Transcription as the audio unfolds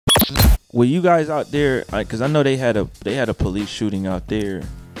Were you guys out there? Because I know they had a police shooting out there.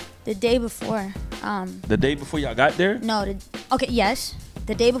 The day before. The day before y'all got there? No. Yes.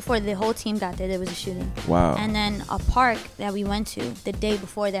 The day before the whole team got there was a shooting. Wow. And then a park that we went to, the day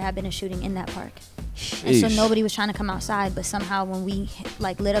before there had been a shooting in that park. Sheesh. And so nobody was trying to come outside, but somehow when we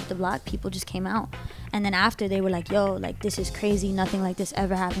like lit up the block, people just came out. And then after they were like, yo, like this is crazy, nothing like this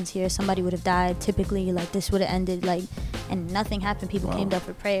ever happens here. Somebody would have died. Typically, like this would have ended, like, and nothing happened. People came up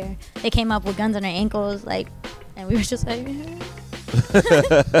for prayer. They came up with guns on their ankles, like, and we were just like, we're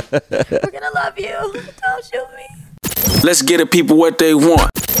gonna love you. Don't shoot me. Let's get the people what they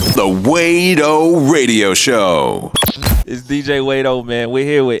want. The Wade-O Radio Show. It's DJ Wade-O, man. We're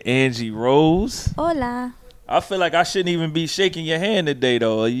here with Angie Rose. Hola. I feel like I shouldn't even be shaking your hand today,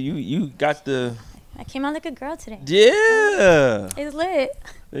 though. You got the... I came out like a girl today. Yeah. It's lit.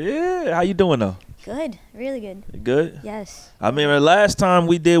 Yeah. How you doing, though? Good. Really good. Good? Yes. I remember last time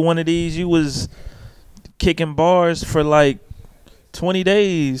we did one of these, you was kicking bars for like 20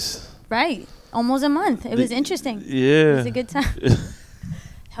 days. Right. Almost a month. It was interesting. Yeah. It was a good time.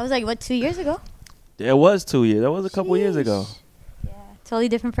 That was like, what, 2 years ago? That was 2 years. That was a couple years ago. Yeah. Totally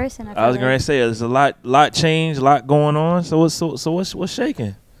different person. I was going to say, there's a lot changed, a lot going on. So what's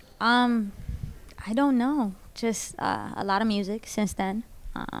shaking? I don't know. Just a lot of music since then.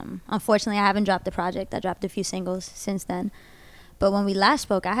 Unfortunately, I haven't dropped the project. I dropped a few singles since then. But when we last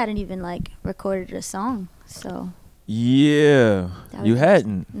spoke, I hadn't even like recorded a song. So yeah, you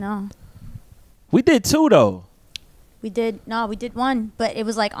hadn't. No. We did two though. We did one, but it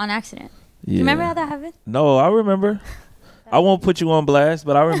was like on accident. Yeah. Do you remember how that happened? No, I remember. I won't put you on blast,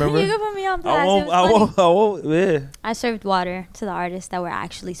 but I remember. You can put me on blast. I won't. Yeah. I served water to the artists that we're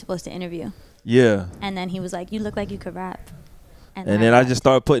actually supposed to interview. Yeah. And then he was like, "You look like you could rap." And then I just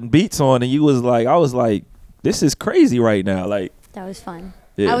started putting beats on, and I was like, "This is crazy right now." Like that was fun.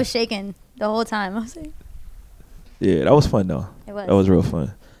 Yeah. I was shaking the whole time. I was like, yeah, that was fun though. It was. That was real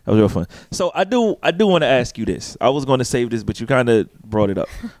fun. So I do want to ask you this. I was going to save this, but you kind of brought it up.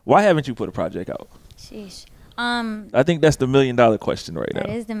 Why haven't you put a project out? Sheesh. I think that's the $1 million question right now. That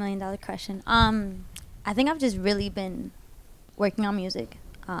is the $1 million question. I think I've just really been working on music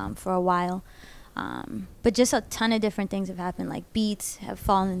for a while. But just a ton of different things have happened. Like beats have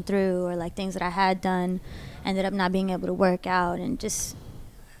fallen through, or like things that I had done ended up not being able to work out, and just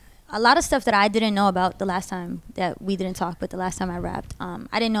a lot of stuff that I didn't know about the last time that we didn't talk, but the last time I rapped.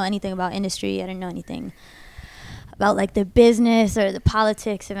 I didn't know anything about industry. I didn't know anything about like the business or the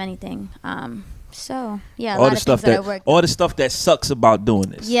politics of anything. So yeah, all the stuff that sucks about doing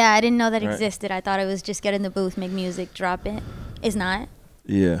this. Yeah, I didn't know that existed. I thought it was just get in the booth, make music, drop it. It's not.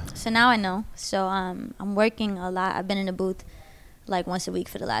 Yeah. So now I know. So I'm working a lot. I've been in the booth like once a week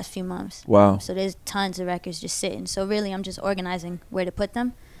for the last few months. Wow. So there's tons of records just sitting. So really, I'm just organizing where to put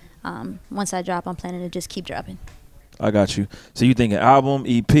them. Once I drop, I'm planning to just keep dropping. I got you. So you thinking album,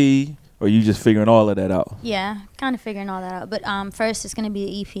 EP, or you just figuring all of that out? Yeah, kind of figuring all that out. But first, it's gonna be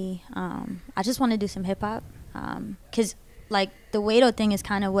an EP. I just want to do some hip hop, cause like the Wade-O thing is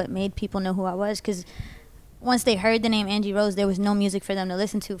kind of what made people know who I was. Cause once they heard the name Angie Rose, there was no music for them to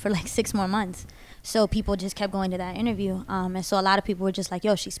listen to for like 6 more months. So people just kept going to that interview, and so a lot of people were just like,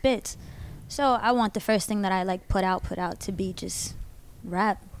 "Yo, she spits." So I want the first thing that I like put out to be just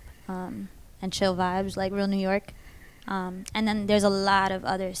rap, and chill vibes, like real New York. And then there's a lot of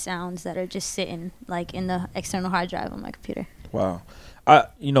other sounds that are just sitting like in the external hard drive on my computer. Wow.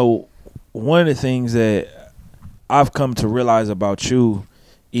 One of the things that I've come to realize about you,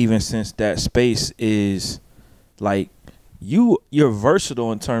 even since that space, is like you're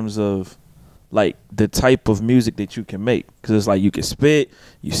versatile in terms of like the type of music that you can make. Because it's like you can spit,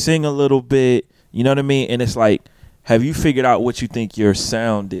 you sing a little bit, you know what I mean? And it's like, have you figured out what you think your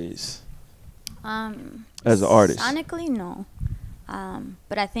sound is as an artist? Sonically, no.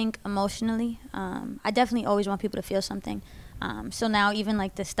 But I think emotionally, I definitely always want people to feel something. So now even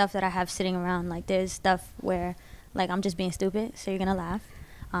like the stuff that I have sitting around, like there's stuff where like I'm just being stupid, so you're going to laugh.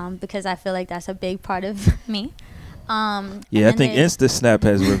 Because I feel like that's a big part of me. Yeah, I think InstaSnap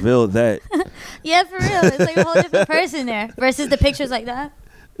has revealed that. Yeah, for real. It's like a whole different person there versus the pictures like that.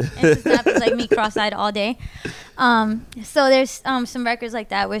 InstaSnap is like me cross-eyed all day. So there's some records like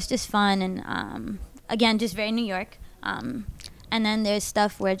that where it's just fun and, again, just very New York. And then there's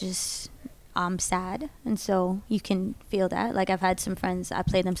stuff where just I'm sad, and so you can feel that. Like I've had some friends, I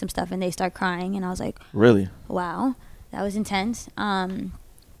played them some stuff and they start crying, and I was like, really? Wow, that was intense.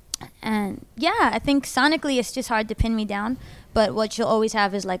 And yeah, I think sonically it's just hard to pin me down, but what you'll always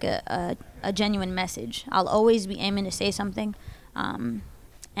have is like a genuine message. I'll always be aiming to say something,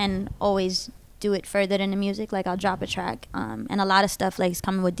 and always do it further than the music. Like I'll drop a track, and a lot of stuff like is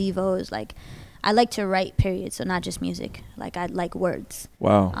coming with devos. Like I like to write, period. So not just music. Like I like words.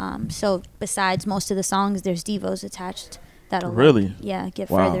 Wow. So besides most of the songs, there's devos attached that'll really, get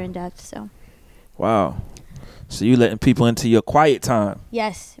wow. further in depth. So. Wow. So you letting people into your quiet time?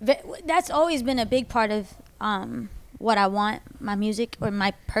 Yes, that's always been a big part of what I want, my music or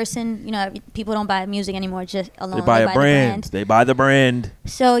my person. You know, people don't buy music anymore just alone. They buy a brand. They buy the brand.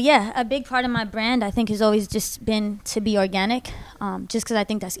 So yeah, a big part of my brand I think has always just been to be organic, just because I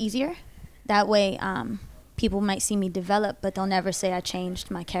think that's easier. That way, people might see me develop, but they'll never say I changed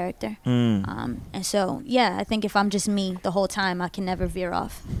my character. And so yeah, I think if I'm just me the whole time, I can never veer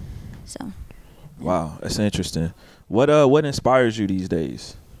off. So. Wow, that's interesting. What inspires you these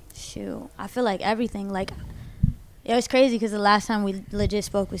days? Shoot, I feel like everything. Like it was crazy because the last time we legit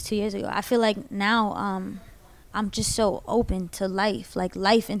spoke was 2 years ago. I feel like now I'm just so open to life. Like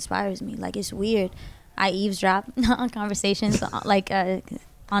life inspires me. Like it's weird. I eavesdrop on conversations like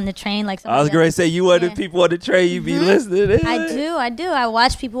on the train. Like I was going to say you one of the people on the train you be listening. I do. I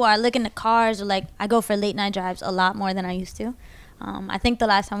watch people. I look in the cars or like I go for late night drives a lot more than I used to. I think the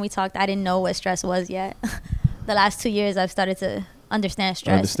last time we talked, I didn't know what stress was yet. The last 2 years, I've started to understand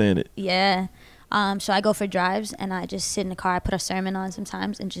stress. Understand it. Yeah. So I go for drives, and I just sit in the car. I put a sermon on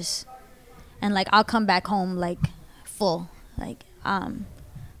sometimes, and like I'll come back home like full. Like,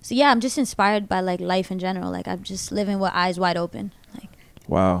 so yeah, I'm just inspired by like life in general. Like I'm just living with eyes wide open. Like.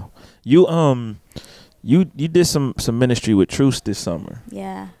 Wow. You did some ministry with Truce this summer.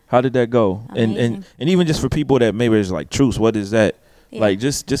 Yeah. How did that go? Amazing. And even just for people that maybe it's like Truce, what is that? Yeah. Like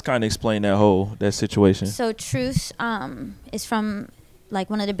just kind of explain that situation. So Truce is from like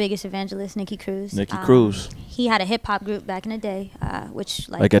one of the biggest evangelists, Nicky Cruz. Nicky Cruz. He had a hip hop group back in the day, which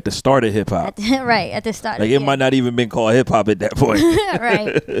like at the start of hip hop. Right, at the start. Like it might not even been called hip hop at that point.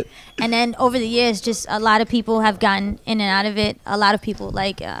 Right. And then over the years, just a lot of people have gotten in and out of it. A lot of people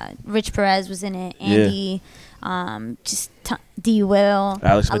like Rich Perez was in it, Andy, D. Will,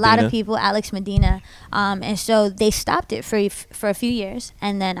 Alex a lot of people, Alex Medina. And so they stopped it for a few years.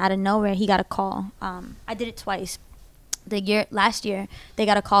 And then out of nowhere, he got a call. I did it twice. Last year, they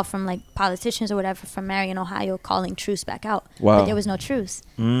got a call from like politicians or whatever from Marion, Ohio, calling Truce back out. Wow. But there was no Truce.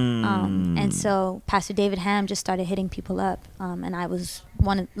 And so Pastor David Ham just started hitting people up. And I was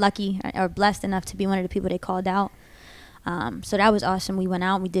lucky or blessed enough to be one of the people they called out. So that was awesome. We went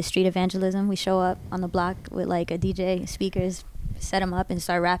out, we did street evangelism. We show up on the block with like a DJ, speakers, set them up and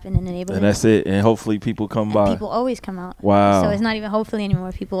start rapping in the neighborhood. And that's it. And hopefully people come by. People always come out. Wow. So it's not even hopefully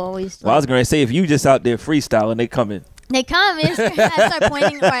anymore. People always. Well, I was going to say, if you just out there freestyling, they come in. They come in, I start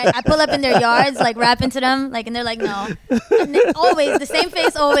pointing, or I pull up in their yards, like rapping to them, like, and they're like, no. And they always, the same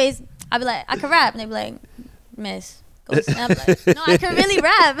face always, I'll be like, I can rap. And they be like, miss. And I'm like, no, I can really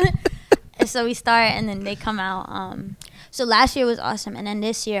rap. And so we start, and then they come out. So last year was awesome. And then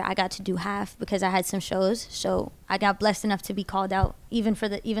this year I got to do half because I had some shows. So I got blessed enough to be called out, even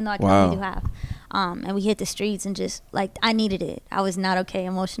though I could only do half. And we hit the streets and just, like, I needed it. I was not okay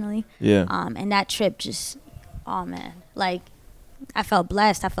emotionally. Yeah. And that trip just, oh man, like I felt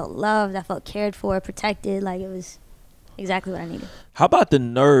blessed, I felt loved, I felt cared for, protected. Like it was exactly what I needed. How about the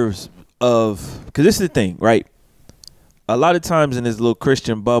nerves of, because this is the thing, right? A lot of times in this little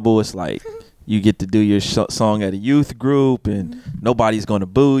Christian bubble, it's like you get to do your song at a youth group and nobody's going to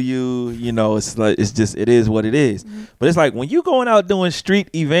boo you. You know, it's like, it's just, it is what it is. But it's like when you going out doing street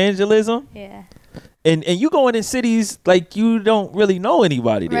evangelism, yeah, and you going in cities like you don't really know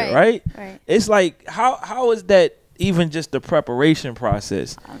anybody there, right? It's like, how is that even just the preparation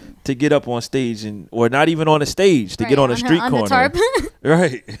process to get up on stage or not even on a stage, to get on a street corner? The tarp.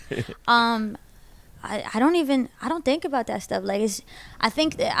 Right. I don't think about that stuff. Like I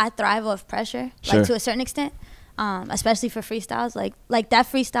think that I thrive off pressure, Sure. like to a certain extent. Especially for freestyles, like that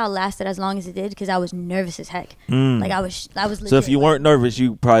freestyle lasted as long as it did because I was nervous as heck. Like I was legit. So if you weren't nervous,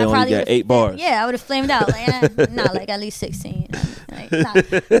 you probably only got 8 bars. Yeah, I would have flamed out. Like not like at least 16. Like, nah.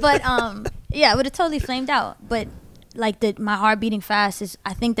 But yeah, I would have totally flamed out. But like my heart beating fast is,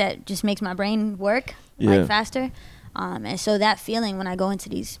 I think that just makes my brain work like faster. And so that feeling when I go into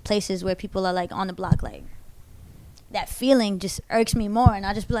these places where people are like on the block, like that feeling just irks me more, and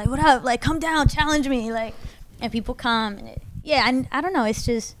I just be like, "What up? Like, come down, challenge me!" Like. And people come, and I don't know.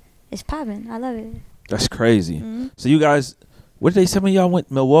 It's popping. I love it. That's crazy. So you guys, what did they say when y'all went?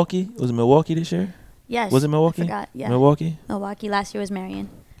 Milwaukee? Was it Milwaukee this year? Yes. Was it Milwaukee? I forgot. Yeah. Milwaukee. Last year was Marion.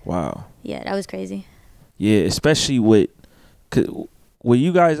 Wow. Yeah, that was crazy. Yeah, especially were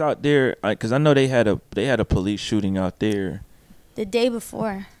you guys out there? Because I know they had a police shooting out there. The day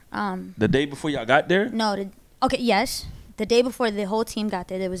before. The day before y'all got there? No. Okay. Yes. the day before the whole team got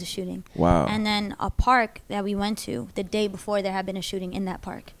there was a shooting. Wow. And then a park that we went to, the day before there had been a shooting in that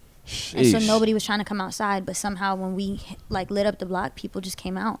park. Sheesh. And so nobody was trying to come outside, but somehow when we like lit up the block, people just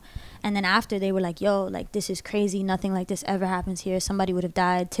came out. And then after, they were like, yo, like, this is crazy, nothing like this ever happens here. Somebody would have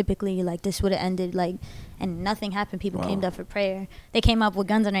died. Typically, like, this would have ended, like, and nothing happened. People came up for prayer. They came up with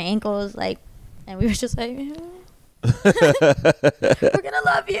guns on their ankles, like, and we were just like, we're gonna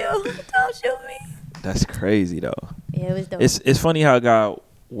love you, don't shoot me. That's crazy though. Yeah, it was dope. It's funny how God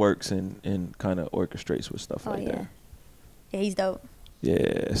works and kind of orchestrates with stuff like that. Yeah, he's dope. Yeah,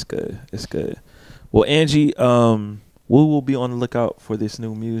 it's good. It's good. Well, Angie, we will be on the lookout for this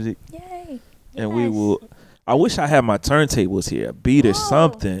new music. Yay. And yes. we will. I wish I had my turntables here, a beat or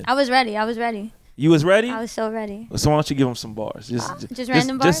something. I was ready. You was ready? I was so ready. So why don't you give them some bars? Just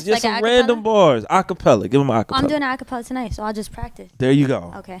random bars? Just Like some random bars. Acapella. Give them acapella. I'm doing an acapella tonight, so I'll just practice. There you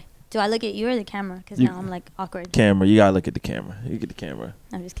go. Okay. Do I look at you or the camera? Because now I'm like awkward. Camera. You gotta look at the camera. You get the camera.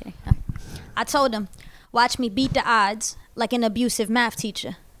 I'm just kidding. I told them, watch me beat the odds like an abusive math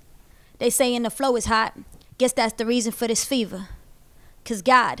teacher. They saying the flow is hot. Guess that's the reason for this fever. Cause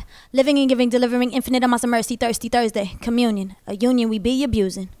God, living and giving, delivering infinite amounts of mercy, thirsty Thursday, communion, a union we be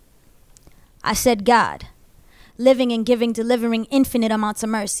abusing. I said God, living and giving, delivering infinite amounts of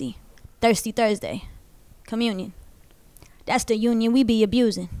mercy, thirsty Thursday, communion. That's the union we be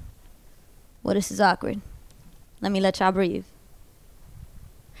abusing. Well, this is awkward. Let me let y'all breathe.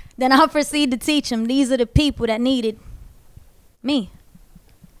 Then I'll proceed to teach them these are the people that needed me.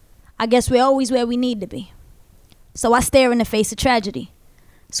 I guess we're always where we need to be. So I stare in the face of tragedy,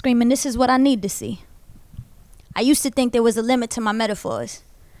 screaming, this is what I need to see. I used to think there was a limit to my metaphors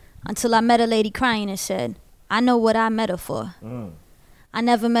until I met a lady crying and said, I know what I metaphor. I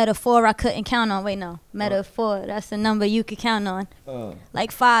never met a four I couldn't count on. Wait, no. Metaphor, that's a number you could count on.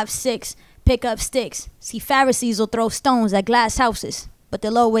 Like 5, 6, pick up sticks. See, Pharisees will throw stones at glass houses, but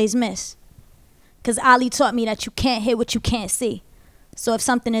they'll always miss. Because Ali taught me that you can't hit what you can't see. So if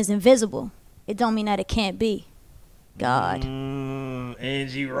something is invisible, it don't mean that it can't be. God.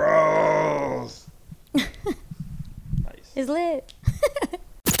 Angie Rose. Nice. It's lit.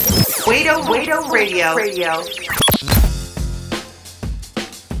 Wado Radio.